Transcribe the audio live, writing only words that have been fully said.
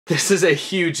This is a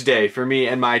huge day for me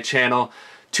and my channel.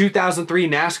 2003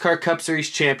 NASCAR Cup Series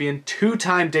champion,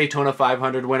 two-time Daytona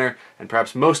 500 winner, and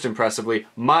perhaps most impressively,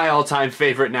 my all-time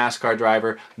favorite NASCAR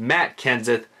driver, Matt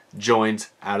Kenseth,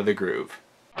 joins Out of the Groove.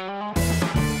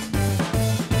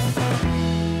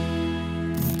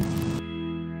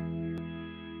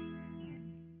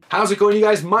 How's it going, you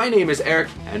guys? My name is Eric,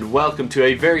 and welcome to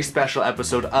a very special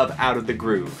episode of Out of the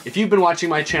Groove. If you've been watching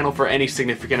my channel for any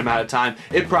significant amount of time,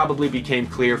 it probably became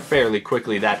clear fairly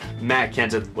quickly that Matt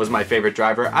Kenseth was my favorite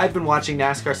driver. I've been watching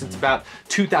NASCAR since about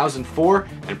 2004,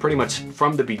 and pretty much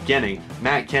from the beginning,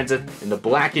 Matt Kenseth in the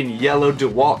black and yellow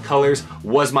DeWalt colors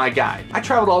was my guy. I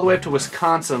traveled all the way up to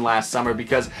Wisconsin last summer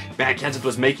because Matt Kenseth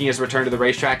was making his return to the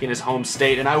racetrack in his home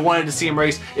state, and I wanted to see him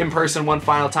race in person one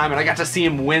final time, and I got to see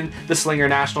him win the Slinger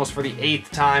Nationals for the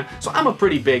 8th time, so I'm a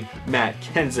pretty big Matt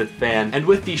Kenseth fan. And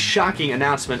with the shocking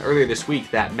announcement earlier this week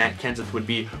that Matt Kenseth would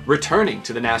be returning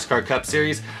to the NASCAR Cup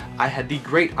Series, I had the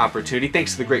great opportunity,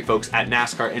 thanks to the great folks at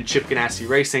NASCAR and Chip Ganassi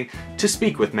Racing, to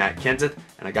speak with Matt Kenseth,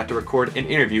 and I got to record an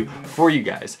interview for you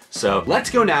guys. So let's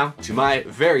go now to my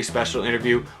very special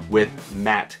interview with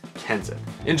Matt Kenseth.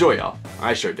 Enjoy, y'all.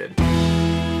 I sure did.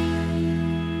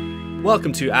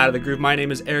 Welcome to Out of the Groove. My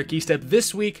name is Eric Eastep.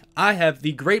 This week, I have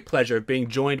the great pleasure of being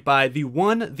joined by the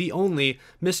one, the only,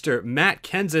 Mr. Matt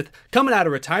Kenseth, coming out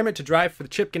of retirement to drive for the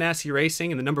Chip Ganassi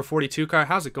Racing in the number 42 car.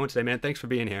 How's it going today, man? Thanks for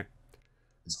being here.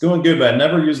 It's going good, but I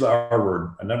never used the R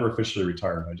word. I never officially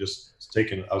retired.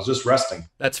 I was just resting.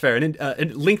 That's fair. A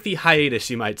lengthy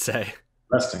hiatus, you might say.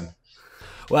 Resting.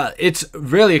 Well, it's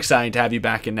really exciting to have you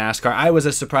back in NASCAR. I was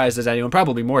as surprised as anyone,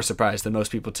 probably more surprised than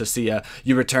most people, to see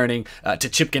you returning to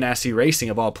Chip Ganassi Racing,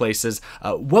 of all places.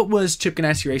 What was Chip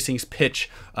Ganassi Racing's pitch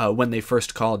when they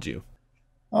first called you?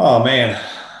 Oh man,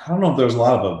 I don't know if there was a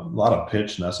lot of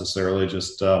pitch necessarily.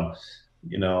 Just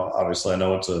obviously I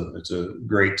know it's a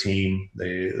great team.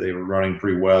 They were running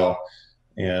pretty well,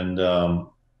 and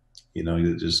they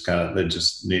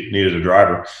just needed a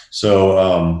driver.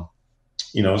 So.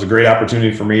 It was a great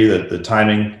opportunity for me. That the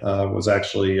timing was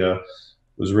actually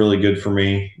was really good for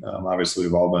me. Obviously,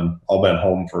 we've all been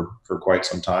home for quite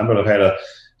some time, but I've had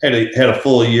a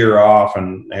full year off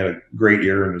and had a great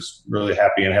year and was really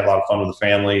happy and had a lot of fun with the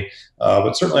family.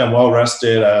 But certainly, I'm well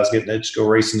rested. I was getting itched to go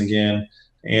racing again,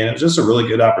 and it was just a really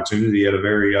good opportunity at a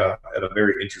very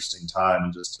interesting time,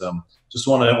 and just didn't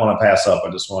want to pass up.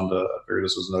 I figured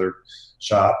this was another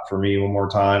shot for me one more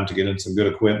time to get in some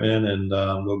good equipment and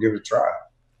go give it a try.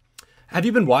 Have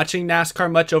you been watching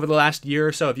NASCAR much over the last year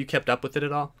or so? Have you kept up with it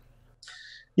at all?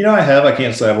 I have. I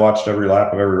can't say I've watched every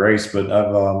lap of every race, but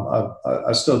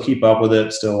I still keep up with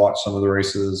it. Still watch some of the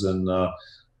races and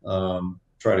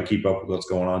try to keep up with what's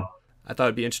going on. I thought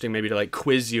it'd be interesting maybe to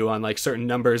quiz you on certain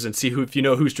numbers and see if you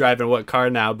know who's driving what car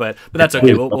now, but that's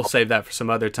okay. We'll save that for some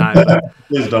other time. But,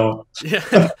 please don't.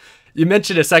 Yeah. You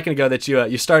mentioned a second ago that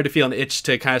you started to feel an itch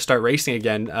to kind of start racing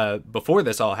again before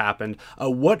this all happened.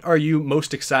 What are you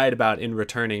most excited about in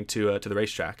returning to the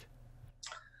racetrack?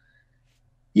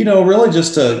 Really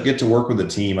just to get to work with the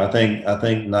team. I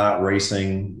think not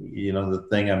racing, the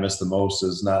thing I miss the most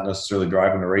is not necessarily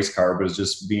driving a race car, but it's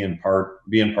just being part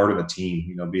of a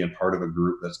team, being part of a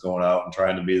group that's going out and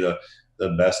trying to be the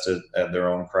best at their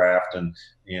own craft and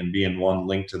being one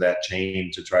link to that chain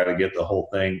to try to get the whole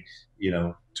thing,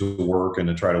 to work and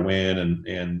to try to win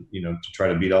and to try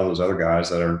to beat all those other guys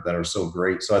that are so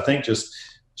great. So I think just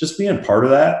being part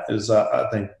of that is I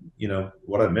think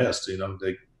what I missed.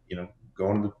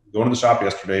 Going to the shop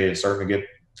yesterday and starting to get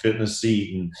fit in the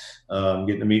seat and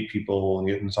getting to meet people and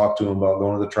getting to talk to them about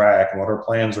going to the track and what our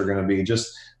plans are going to be.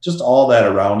 Just all that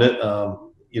around it.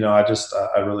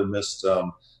 I really missed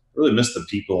the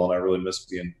people, and I really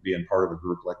missed being part of a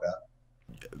group like that.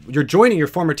 You're joining your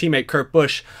former teammate Kurt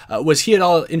Busch. Was he at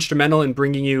all instrumental in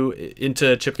bringing you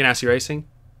into Chip Ganassi Racing?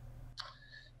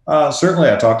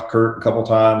 Certainly, I talked to Kurt a couple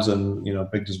times and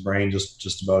picked his brain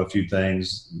just about a few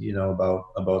things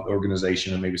about the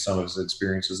organization and maybe some of his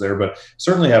experiences there. But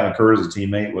certainly having Kurt as a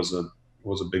teammate was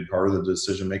a big part of the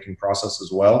decision making process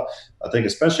as well. I think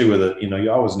especially with it,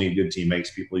 you always need good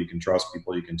teammates, people you can trust,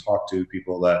 people you can talk to,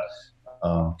 people that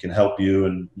can help you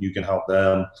and you can help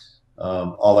them.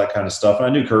 All that kind of stuff. And I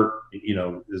knew Kurt,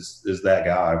 is that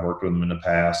guy. I've worked with him in the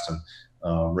past, and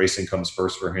racing comes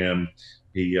first for him.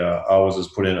 He always has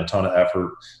put in a ton of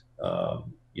effort.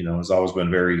 Has always been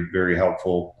very, very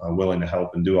helpful, willing to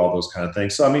help and do all those kind of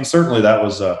things. So I mean, certainly that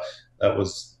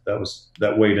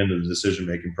weighed into the decision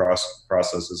making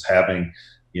process is having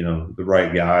the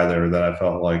right guy there that I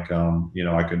felt like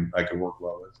I could work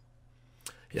well with.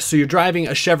 So you're driving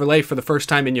a Chevrolet for the first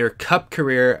time in your Cup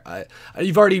career.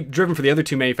 You've already driven for the other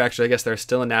two manufacturers. I guess they're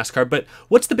still in NASCAR. But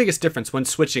what's the biggest difference when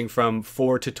switching from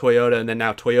Ford to Toyota and then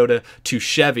now Toyota to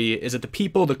Chevy? Is it the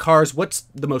people, the cars? What's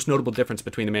the most notable difference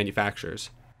between the manufacturers?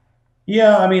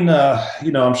 Yeah, I mean,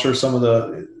 I'm sure some of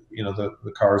the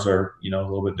cars are, a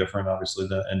little bit different, obviously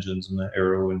the engines and the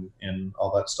aero and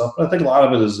all that stuff. But I think a lot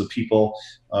of it is the people,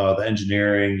 the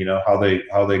engineering, how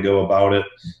they go about it,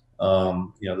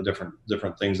 the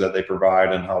different things that they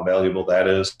provide and how valuable that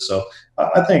is. So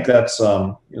I think that's,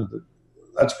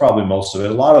 that's probably most of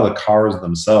it. A lot of the cars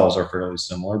themselves are fairly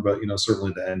similar, but,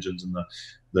 certainly the engines and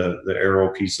the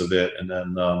aero piece of it. And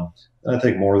then, I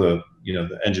think more the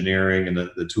engineering and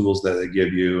the tools that they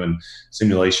give you and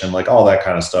simulation, like all that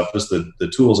kind of stuff, just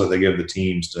the tools that they give the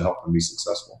teams to help them be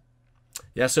successful.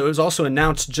 Yeah, so it was also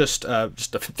announced just a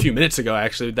few minutes ago,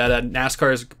 actually, that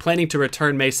NASCAR is planning to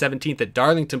return May 17th at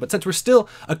Darlington. But since we're still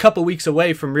a couple weeks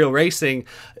away from real racing,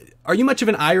 are you much of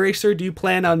an iRacer? Do you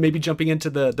plan on maybe jumping into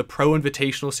the Pro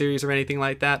Invitational Series or anything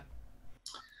like that?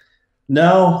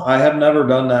 No, I have never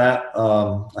done that.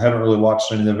 I haven't really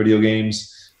watched any of the video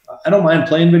games. I don't mind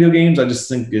playing video games. I just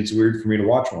think it's weird for me to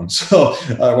watch one. So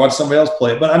I watch somebody else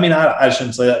play it. But I mean, I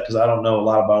shouldn't say that because I don't know a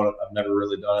lot about it. I've never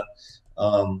really done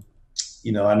it.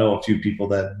 I know a few people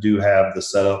that do have the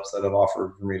setups that have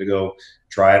offered for me to go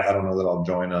try it. I don't know that I'll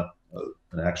join an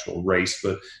actual race,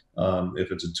 but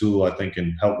if it's a tool I think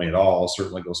can help me at all, I'll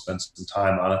certainly go spend some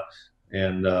time on it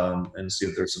and see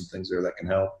if there's some things there that can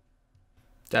help.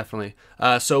 Definitely.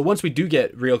 So once we do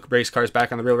get real race cars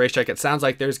back on the real racetrack, it sounds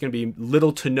like there's going to be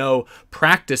little to no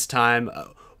practice time.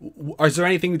 Is there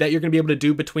anything that you're going to be able to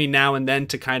do between now and then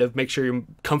to kind of make sure you're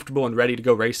comfortable and ready to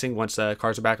go racing once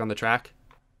cars are back on the track?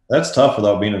 That's tough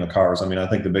without being in the cars. I mean, I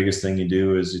think the biggest thing you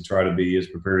do is you try to be as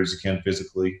prepared as you can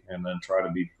physically, and then try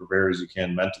to be prepared as you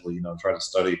can mentally. Try to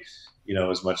study,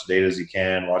 as much data as you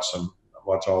can. Watch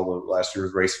all the last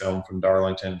year's race film from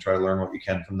Darlington, and try to learn what you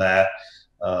can from that.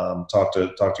 Talk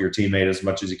to your teammate as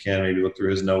much as you can. Maybe look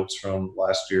through his notes from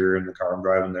last year in the car I'm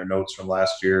driving, their notes from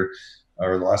last year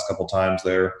or the last couple times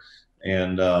there,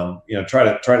 and try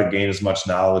to gain as much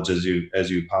knowledge as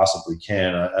you possibly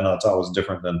can. I know it's always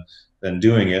different than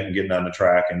doing it and getting on the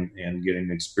track and getting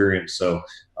the experience. So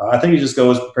I think you just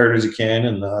go as prepared as you can,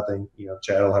 and I think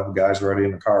Chad will have the guys ready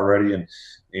and the car ready,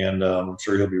 and I'm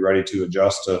sure he'll be ready to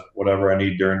adjust to whatever I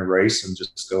need during the race and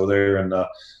just go there and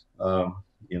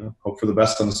hope for the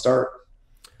best on the start.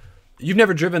 You've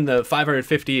never driven the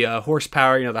 550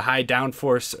 horsepower, the high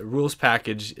downforce rules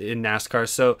package in NASCAR.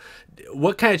 So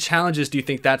what kind of challenges do you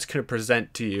think that's going to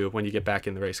present to you when you get back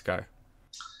in the race car?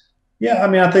 Yeah, I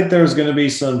mean, I think there's going to be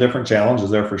some different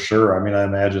challenges there for sure. I mean, I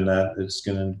imagine that it's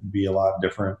going to be a lot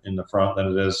different in the front than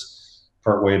it is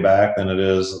part way back than it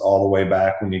is all the way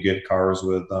back when you get cars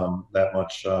with that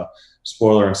much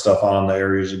spoiler and stuff on the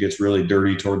areas. It gets really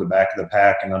dirty toward the back of the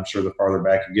pack, and I'm sure the farther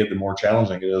back you get, the more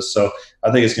challenging it is. So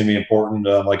I think it's going to be important,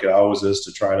 like it always is,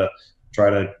 to try to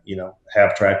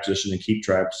have track position and keep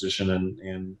track position,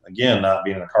 and again, not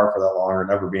being in a car for that long or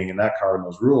never being in that car in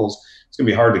those rules, it's going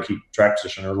to be hard to keep track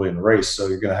position early in the race. So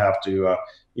you're going to have to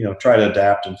try to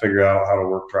adapt and figure out how to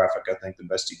work traffic, I think, the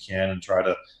best you can, and try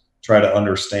to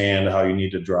understand how you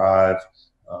need to drive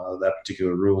that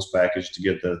particular rules package to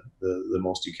get the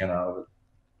most you can out of it.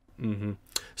 Mm-hmm.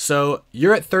 So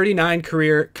you're at 39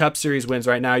 career Cup Series wins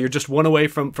right now. You're just one away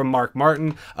from Mark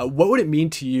Martin. What would it mean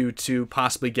to you to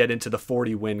possibly get into the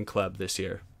 40 win club this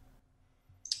year?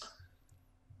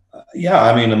 Yeah,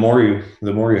 I mean, the more you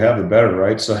have, the better,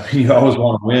 right? So I mean, you always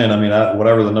want to win. I mean,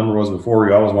 whatever the number was before,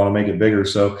 you always want to make it bigger.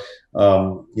 So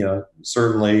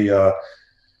certainly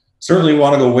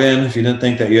want to go win. If you didn't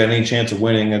think that you had any chance of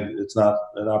winning, it's not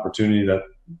an opportunity that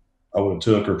I would have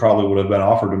took or probably would have been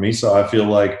offered to me. So I feel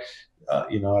like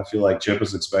Chip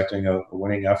is expecting a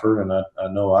winning effort, and I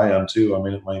know I am too. I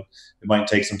mean, it might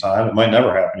take some time. It might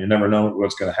never happen. You never know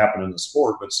what's going to happen in the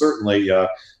sport, but certainly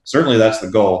that's the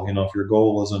goal. If your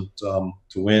goal isn't to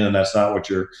win, and that's not what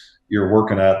you're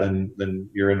working at, then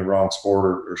you're in the wrong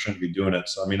sport or shouldn't be doing it.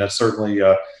 So I mean, that's certainly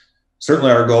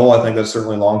our goal. I think that's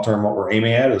certainly long-term what we're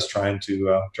aiming at, is trying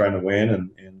to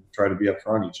win and try to be up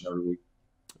front each and every week.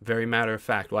 Very matter of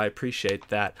fact. Well, I appreciate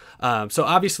that. So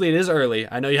obviously it is early.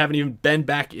 I know you haven't even been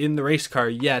back in the race car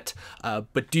yet,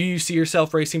 but do you see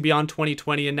yourself racing beyond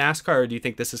 2020 in NASCAR, or do you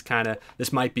think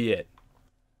this might be it?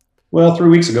 Well, 3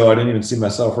 weeks ago, I didn't even see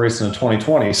myself racing in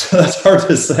 2020, so that's hard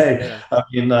to say. Yeah. I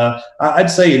mean, I'd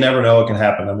say you never know what can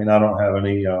happen. I mean, I don't have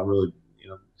any really,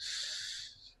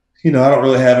 I don't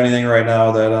really have anything right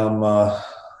now that I'm,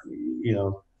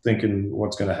 thinking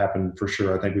what's going to happen for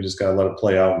sure. I think we just got to let it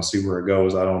play out and see where it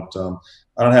goes. I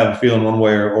don't have a feeling one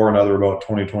way or another about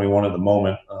 2021 at the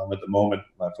moment. At the moment,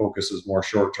 my focus is more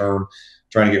short term,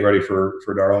 trying to get ready for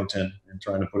Darlington and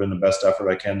trying to put in the best effort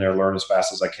I can there, learn as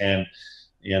fast as I can,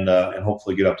 and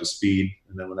hopefully get up to speed.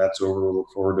 And then when that's over, we'll look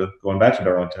forward to going back to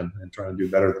Darlington and trying to do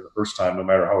better than the first time, no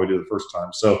matter how we do the first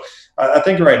time. So I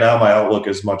think right now my outlook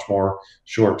is much more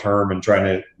short term and trying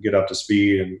to get up to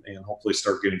speed and hopefully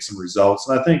start getting some results.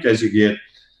 And I think as you get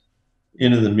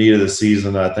into the meat of the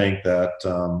season, I think that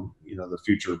the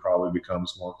future probably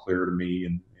becomes more clear to me,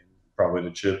 and probably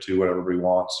to Chip too, what everybody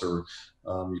wants, or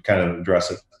you kind of address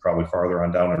it probably farther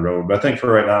on down the road. But I think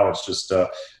for right now, it's just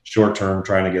short term,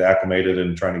 trying to get acclimated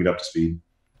and trying to get up to speed.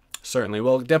 Certainly.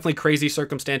 Well, definitely crazy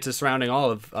circumstances surrounding all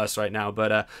of us right now.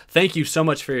 But thank you so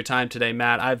much for your time today,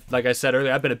 Matt. Like I said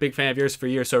earlier, I've been a big fan of yours for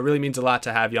years, so it really means a lot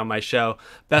to have you on my show.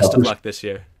 Best of luck this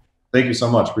year. Thank you so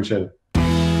much. Appreciate it.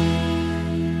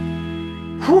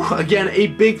 Whew. Again, a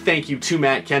big thank you to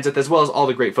Matt Kenseth, as well as all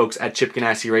the great folks at Chip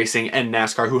Ganassi Racing and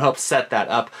NASCAR who helped set that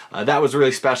up. That was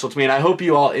really special to me, and I hope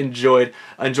you all enjoyed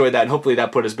that, and hopefully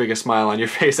that put as big a smile on your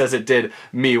face as it did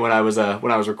me when I was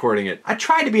recording it. I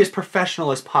tried to be as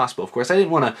professional as possible. Of course, I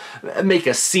didn't want to make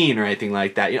a scene or anything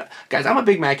like that. Guys, I'm a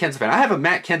big Matt Kenseth fan. I have a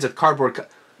Matt Kenseth cardboard.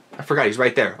 I forgot he's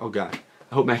right there. Oh God.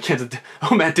 I hope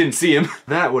Matt didn't see him.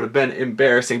 That would have been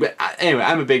embarrassing. But anyway,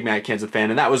 I'm a big Matt Kenseth fan,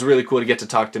 and that was really cool to get to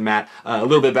talk to Matt a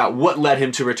little bit about what led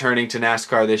him to returning to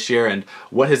NASCAR this year and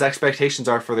what his expectations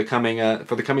are for the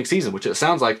coming season, which it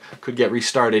sounds like could get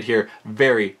restarted here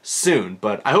very soon.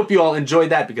 But I hope you all enjoyed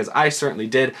that, because I certainly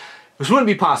did. This wouldn't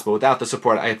be possible without the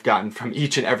support I've gotten from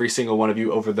each and every single one of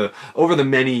you over the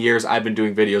many years I've been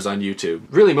doing videos on YouTube.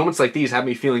 Really, moments like these have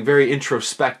me feeling very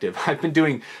introspective. I've been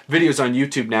doing videos on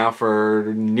YouTube now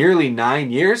for nearly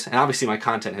 9 years, and obviously my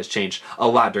content has changed a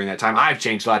lot during that time. I've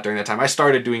changed a lot during that time. I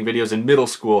started doing videos in middle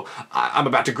school. I'm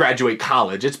about to graduate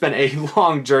college. It's been a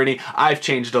long journey. I've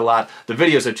changed a lot. The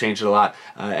videos have changed a lot,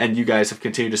 and you guys have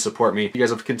continued to support me. You guys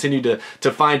have continued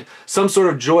to find some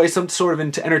sort of joy, some sort of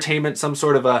entertainment, some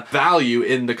sort of value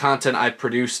in the content I've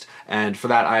produced, and for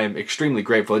that I am extremely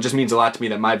grateful. It just means a lot to me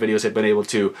that my videos have been able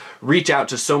to reach out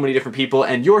to so many different people,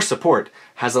 and your support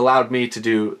has allowed me to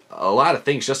do a lot of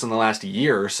things just in the last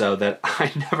year or so that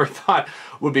I never thought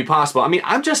would be possible. I mean,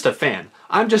 I'm just a fan.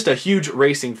 I'm just a huge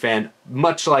racing fan,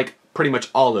 much like pretty much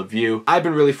all of you. I've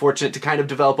been really fortunate to kind of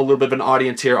develop a little bit of an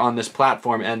audience here on this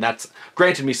platform, and that's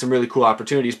granted me some really cool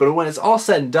opportunities. But when it's all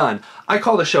said and done, I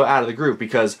call the show Out of the Groove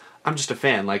because I'm just a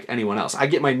fan like anyone else. I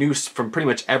get my news from pretty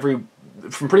much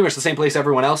the same place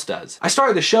everyone else does. I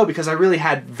started the show because I really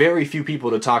had very few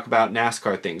people to talk about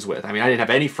NASCAR things with. I mean, I didn't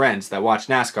have any friends that watched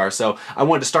NASCAR, so I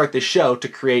wanted to start this show to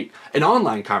create an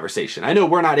online conversation. I know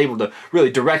we're not able to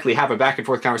really directly have a back and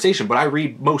forth conversation, but I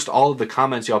read most all of the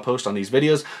comments y'all post on these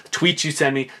videos, the tweets you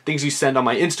send me, things you send on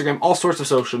my Instagram, all sorts of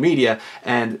social media,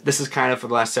 and this has kind of, for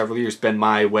the last several years, been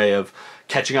my way of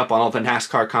catching up on all the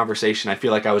NASCAR conversation I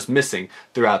feel like I was missing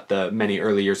throughout the many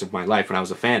early years of my life when I was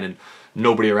a fan and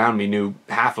nobody around me knew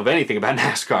half of anything about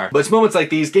NASCAR. But it's moments like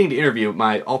these, getting to interview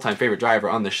my all-time favorite driver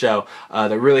on the show,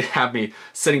 that really have me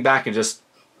sitting back and just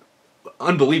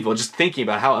unbelievable, just thinking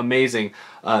about how amazing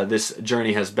this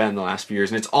journey has been the last few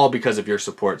years, and it's all because of your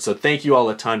support. So thank you all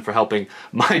a ton for helping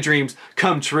my dreams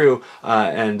come true,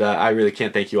 and I really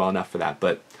can't thank you all enough for that.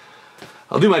 But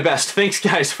I'll do my best. Thanks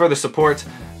guys for the support.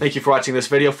 Thank you for watching this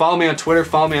video. Follow me on Twitter,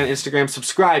 follow me on Instagram,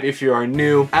 subscribe if you are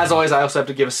new. As always, I also have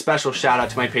to give a special shout out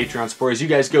to my Patreon supporters. You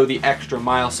guys go the extra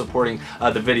mile supporting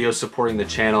the videos, supporting the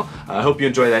channel. I hope you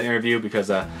enjoy that interview, because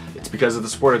it's because of the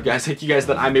support of guys like you guys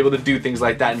that I'm able to do things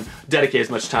like that and dedicate as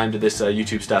much time to this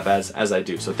YouTube stuff as I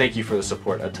do. So thank you for the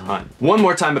support a ton. One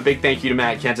more time, a big thank you to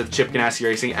Matt Kenseth, Chip Ganassi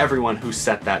Racing, everyone who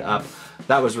set that up.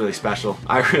 That was really special.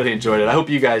 I really enjoyed it. I hope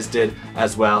you guys did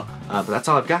as well. But that's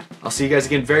all I've got. I'll see you guys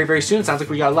again very, very soon. It sounds like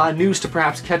we got a lot of news to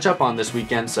perhaps catch up on this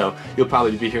weekend, so you'll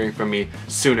probably be hearing from me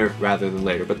sooner rather than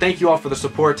later. But thank you all for the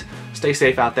support. Stay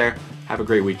safe out there. Have a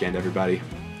great weekend, everybody.